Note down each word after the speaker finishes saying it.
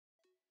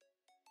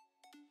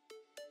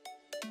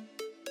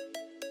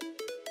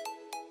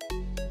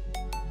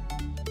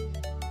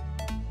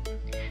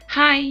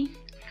Hi,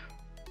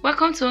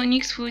 welcome to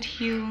Onyx Food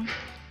Hill.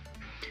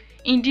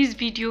 In this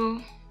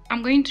video,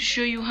 I'm going to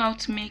show you how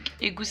to make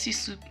egusi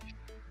soup.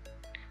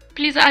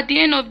 Please, at the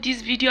end of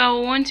this video, I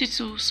will want you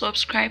to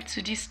subscribe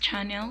to this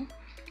channel.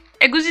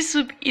 Egusi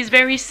soup is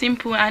very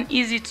simple and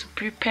easy to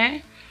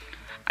prepare,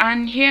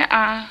 and here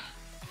are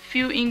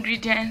few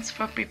ingredients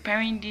for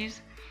preparing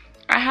this.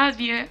 I have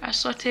here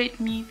assorted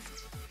meat.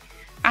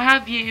 I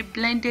have here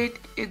blended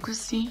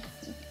egusi.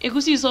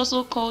 Egusi is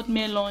also called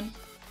melon.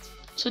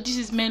 So this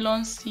is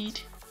melon seed,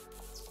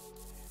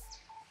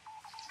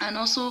 and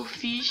also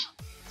fish.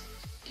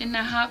 Then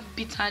I have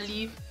bitter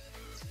leaf,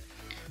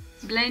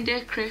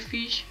 blended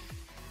crayfish,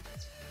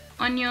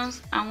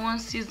 onions, and one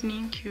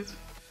seasoning cube.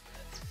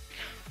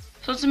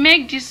 So to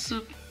make this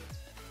soup,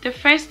 the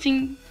first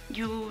thing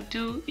you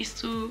do is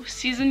to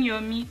season your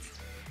meat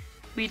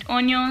with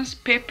onions,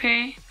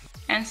 pepper,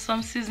 and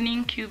some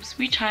seasoning cubes,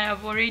 which I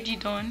have already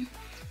done.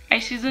 I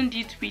seasoned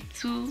it with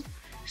 2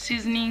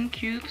 seasoning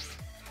cubes,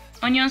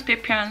 onions,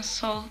 pepper, and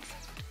salt.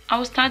 I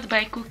will start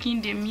by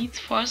cooking the meat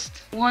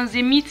first. Once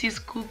the meat is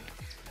cooked,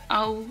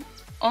 I will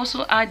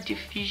also add the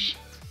fish.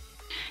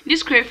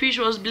 This crayfish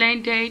was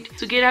blended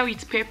together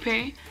with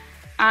pepper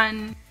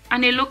and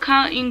a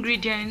local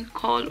ingredient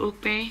called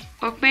okpei.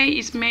 Okpei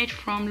is made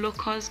from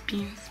locust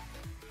beans.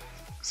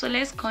 So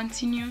let's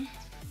continue.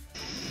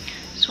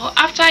 So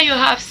after you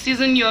have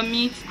seasoned your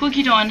meat, cook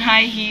it on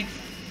high heat.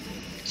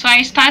 So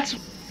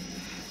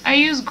I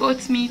use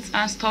goat meat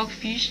and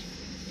stockfish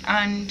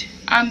and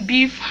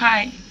beef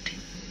hide.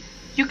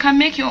 You can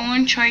make your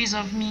own choice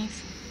of meat.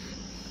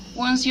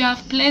 Once you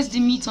have placed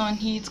the meat on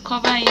heat,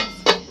 cover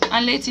it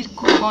and let it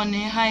cook on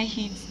a high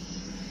heat.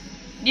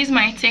 This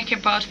might take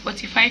about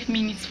 45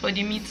 minutes for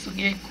the meat to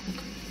get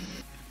cooked.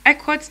 I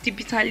cut the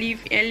bitter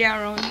leaf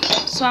earlier on,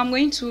 so I'm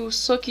going to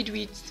soak it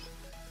with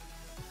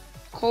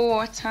cold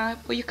water,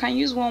 but you can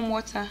use warm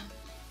water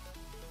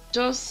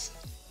just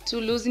to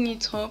loosen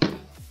it up.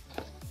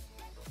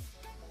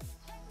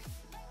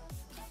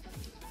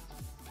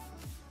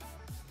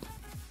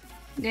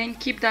 Then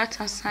keep that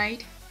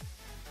aside.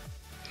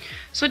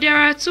 So there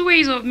are 2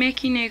 ways of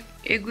making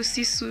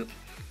egusi soup.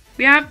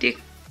 We have the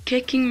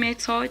caking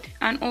method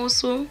and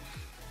also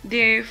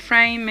the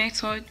frying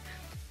method.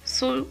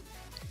 So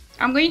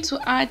I'm going to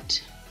add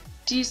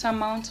this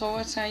amount of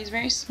water, it's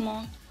very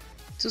small,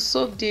 to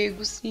soak the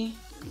egusi.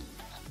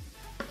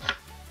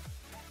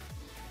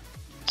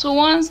 So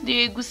once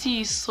the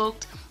egusi is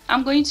soaked,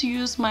 I'm going to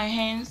use my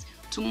hands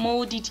to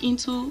mold it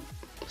into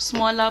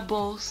smaller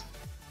balls.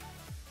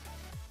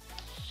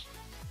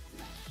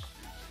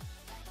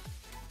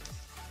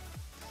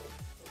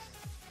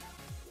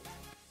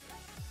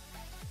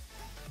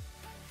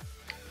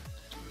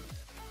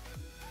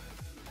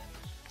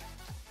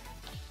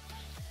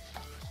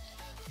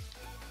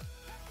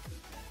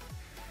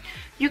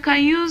 You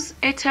can use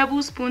a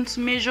tablespoon to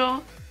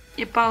measure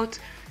about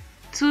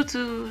 2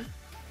 to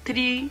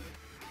 3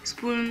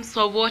 spoons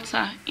of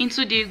water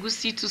into the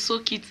egusi to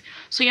soak it.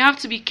 So you have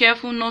to be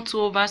careful not to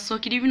over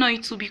soak it, even though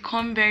it will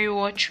become very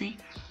watery.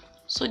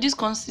 So this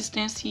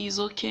consistency is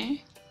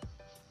okay.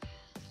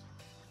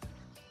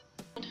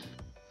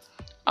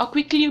 I'll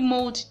quickly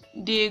mold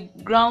the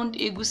ground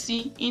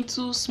egusi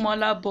into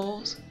smaller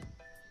balls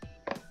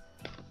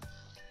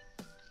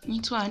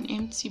into an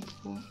empty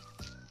bowl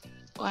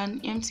or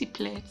an empty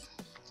plate.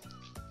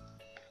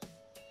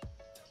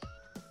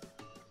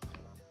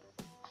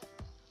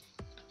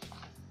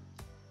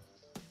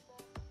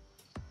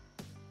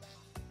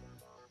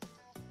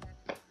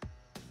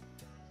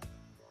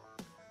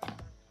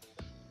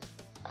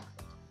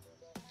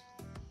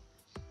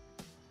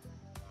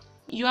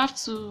 You have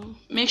to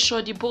make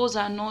sure the balls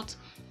are not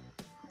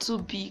too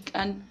big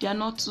and they are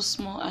not too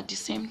small at the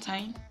same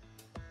time.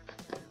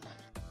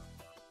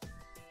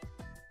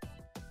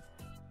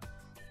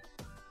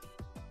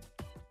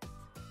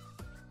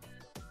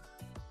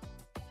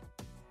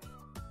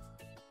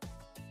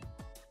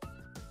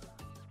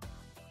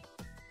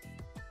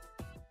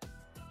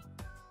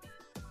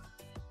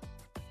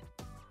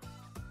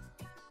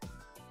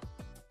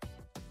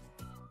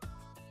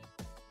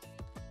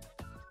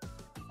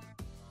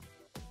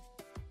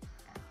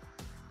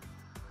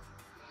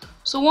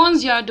 So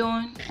once you are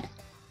done,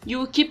 you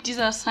will keep this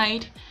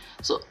aside.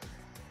 So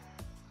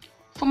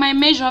for my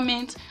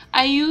measurement,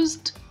 I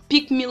used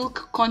pig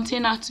milk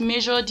container to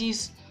measure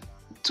this.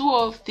 2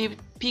 of the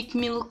pig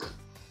milk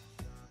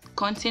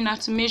container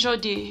to measure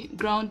the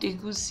ground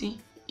egusi.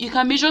 You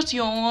can measure to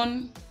your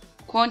own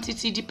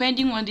quantity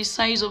depending on the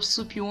size of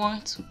soup you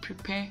want to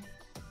prepare.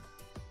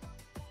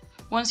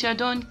 Once you are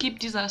done, keep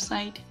this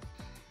aside.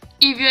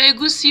 If your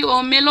egusi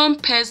or melon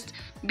paste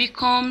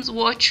becomes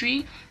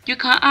watery, you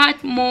can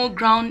add more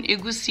ground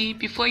egusi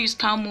before you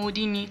start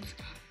molding it.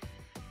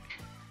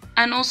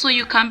 And also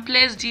you can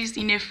place this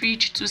in a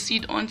fridge to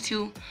sit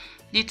until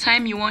the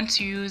time you want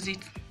to use it.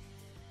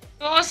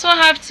 You also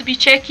have to be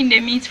checking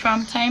the meat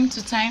from time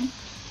to time,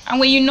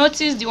 and when you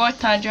notice the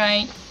water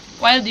drying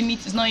while the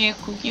meat is not yet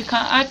cooked, you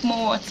can add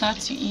more water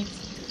to it.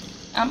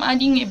 I'm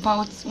adding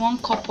about 1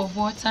 cup of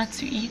water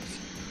to it.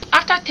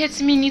 After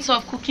 30 minutes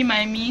of cooking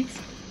my meat,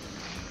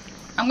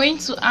 I'm going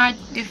to add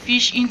the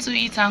fish into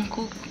it and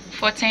cook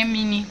for 10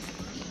 minutes.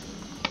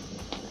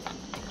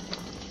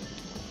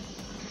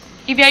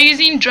 If you are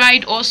using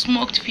dried or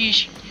smoked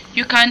fish,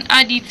 you can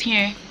add it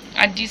here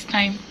at this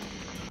time.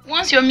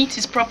 Once your meat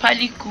is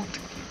properly cooked,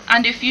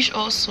 and the fish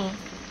also,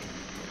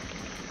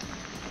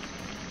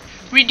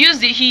 reduce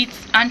the heat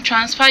and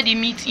transfer the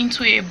meat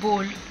into a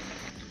bowl.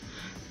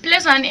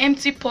 Place an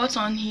empty pot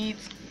on heat.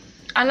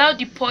 Allow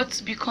the pot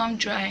to become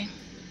dry.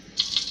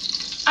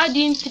 Add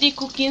in 3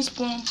 cooking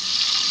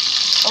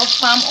spoons of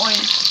palm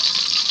oil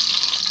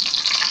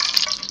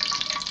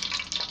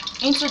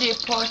into the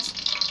pot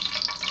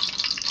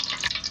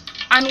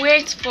and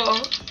wait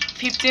for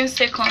 15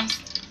 seconds.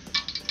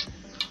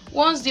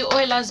 Once the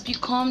oil has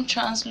become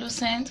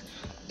translucent,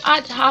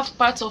 add half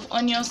part of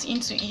onions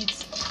into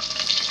it.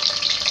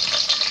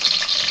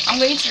 I'm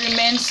going to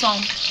remain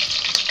some.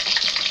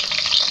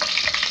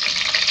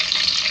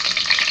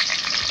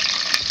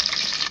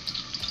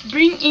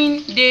 Bring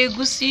in the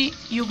egusi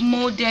you've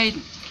molded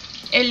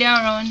earlier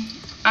on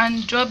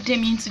and drop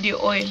them into the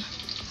oil.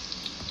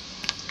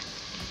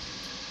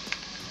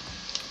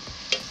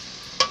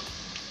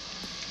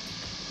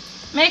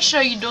 Make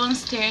sure you don't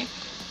stir.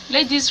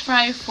 Let this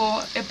fry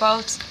for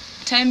about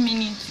 10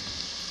 minutes.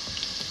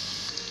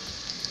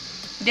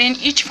 Then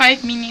each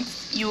 5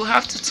 minutes you will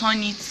have to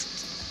turn it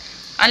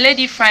and let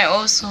it fry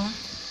also.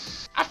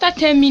 After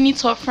 10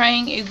 minutes of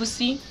frying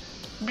egusi,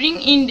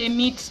 bring in the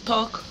meat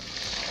stock.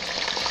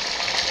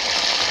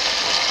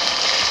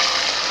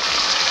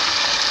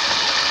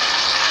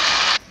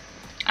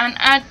 And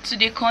add to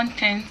the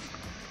contents.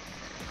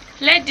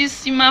 Let this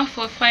simmer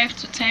for 5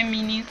 to 10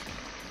 minutes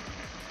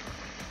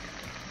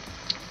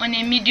on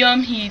a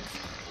medium heat.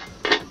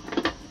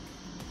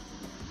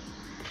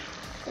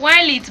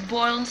 While it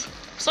boils,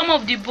 some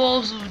of the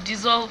balls will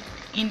dissolve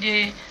in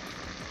the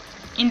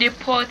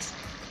pot,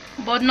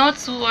 but not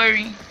to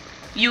worry,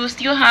 you will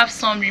still have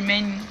some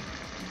remaining.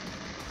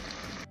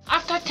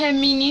 After 10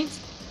 minutes,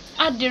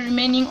 add the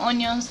remaining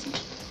onions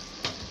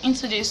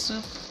into the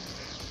soup,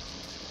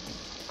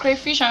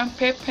 crayfish and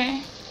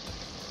pepper,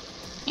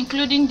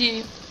 including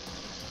the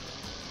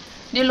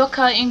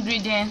local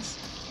ingredients,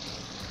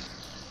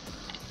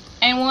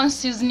 and 1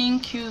 seasoning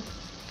cube.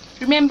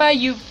 Remember,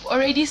 you've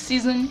already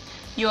seasoned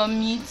your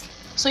meat,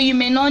 so you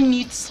may not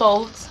need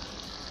salt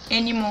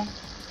anymore,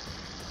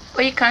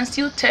 but you can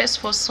still test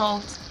for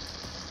salt.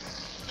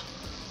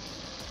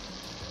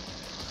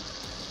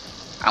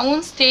 I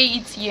won't stir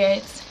it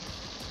yet.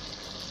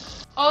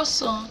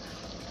 Also,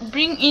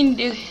 bring in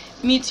the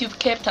meat you've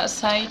kept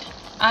aside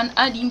and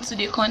add into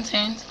the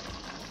content.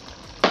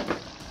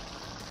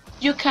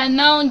 You can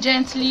now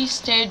gently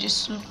stir the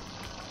soup,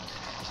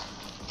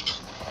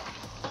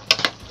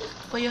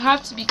 but you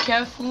have to be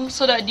careful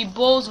so that the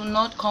balls will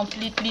not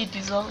completely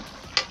dissolve.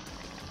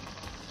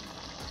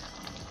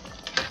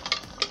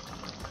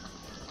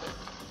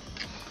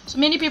 So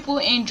many people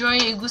enjoy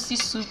egusi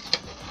soup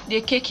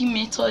the caking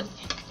method.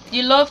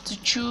 They love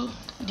to chew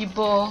the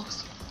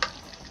balls.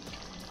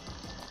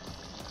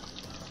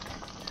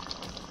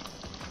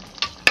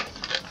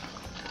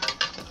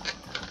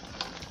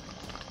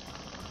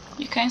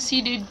 You can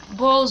see the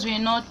balls were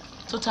not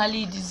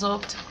totally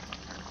dissolved.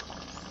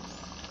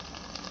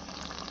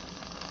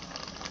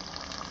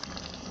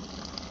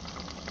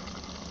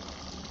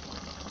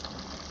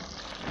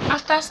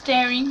 After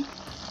stirring,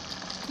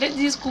 let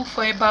this cook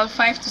for about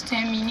 5 to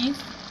 10 minutes.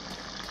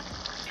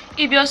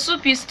 If your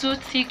soup is too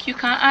thick, you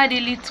can add a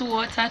little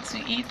water to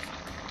it.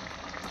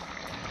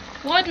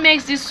 What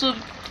makes this soup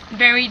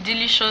very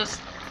delicious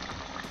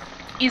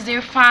is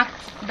the fact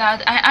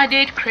that I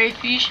added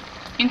crayfish,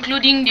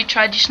 including the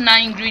traditional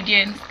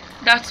ingredients,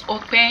 that's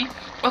okpei.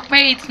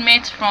 Okpei is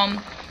made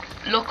from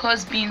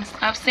locust beans.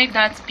 I've said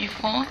that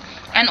before.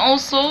 And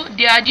also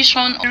the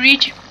addition of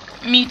rich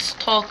meat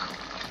stock.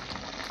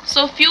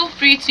 So feel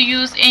free to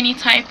use any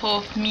type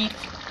of meat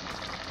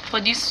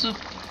for this soup.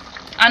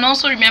 And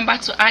also remember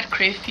to add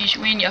crayfish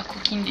when you're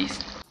cooking this.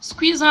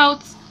 Squeeze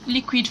out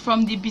liquid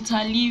from the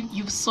bitter leaf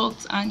you've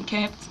soaked and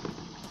kept.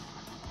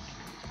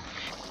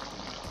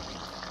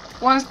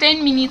 Once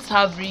 10 minutes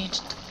have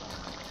reached,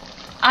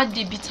 add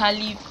the bitter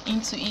leaf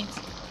into it.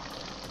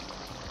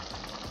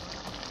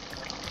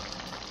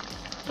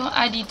 Don't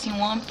add it in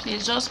one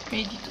place, just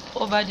spread it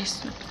over the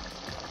soup.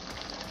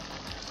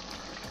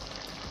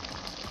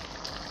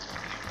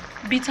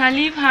 Bitter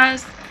leaf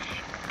has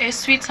a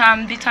sweet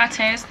and bitter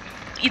taste.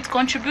 It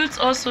contributes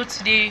also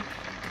to the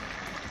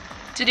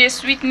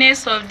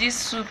sweetness of this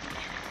soup.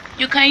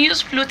 You can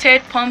use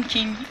fluted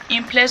pumpkin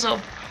in place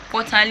of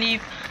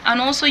waterleaf, and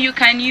also you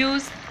can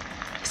use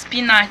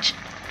spinach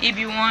if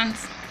you want.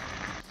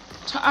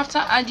 So after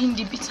adding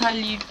the bitter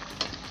leaf,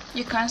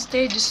 you can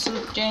stir the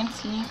soup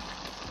gently.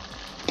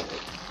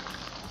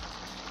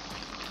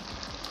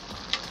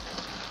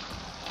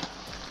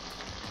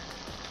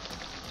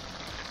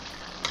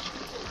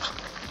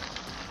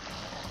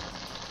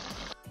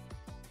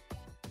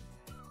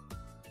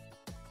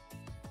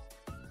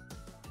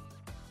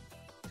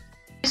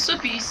 The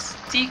soup is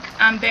thick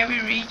and very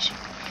rich.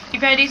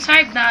 If you are the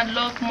type that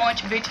love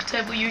much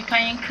vegetable, you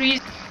can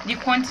increase the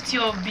quantity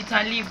of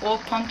bitter leaf or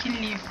pumpkin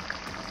leaf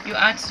you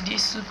add to the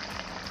soup.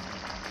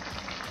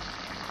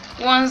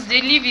 Once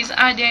the leaf is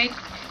added,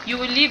 you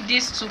will leave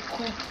this to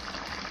cook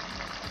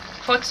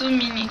for 2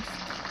 minutes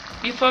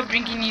before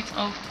bringing it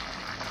off.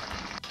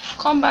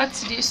 Come back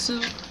to the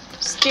soup,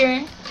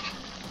 stir,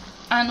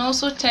 and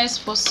also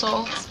test for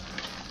salt.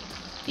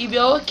 If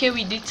you're okay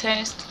with the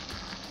taste,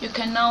 you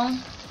can now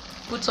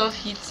put off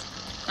heat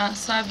and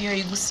serve your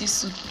egusi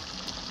soup.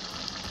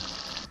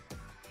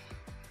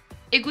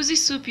 Egusi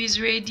soup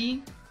is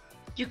ready.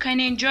 You can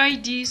enjoy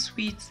this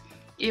with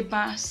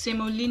eba,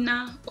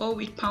 semolina, or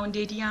with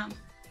pounded yam.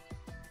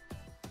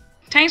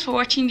 Thanks for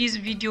watching this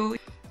video.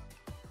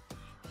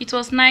 It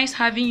was nice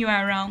having you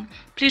around.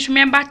 Please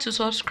remember to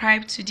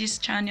subscribe to this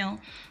channel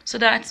so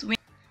that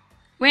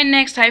when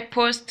next I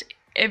post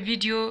a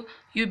video,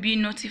 you'll be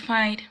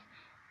notified.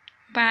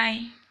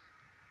 Bye.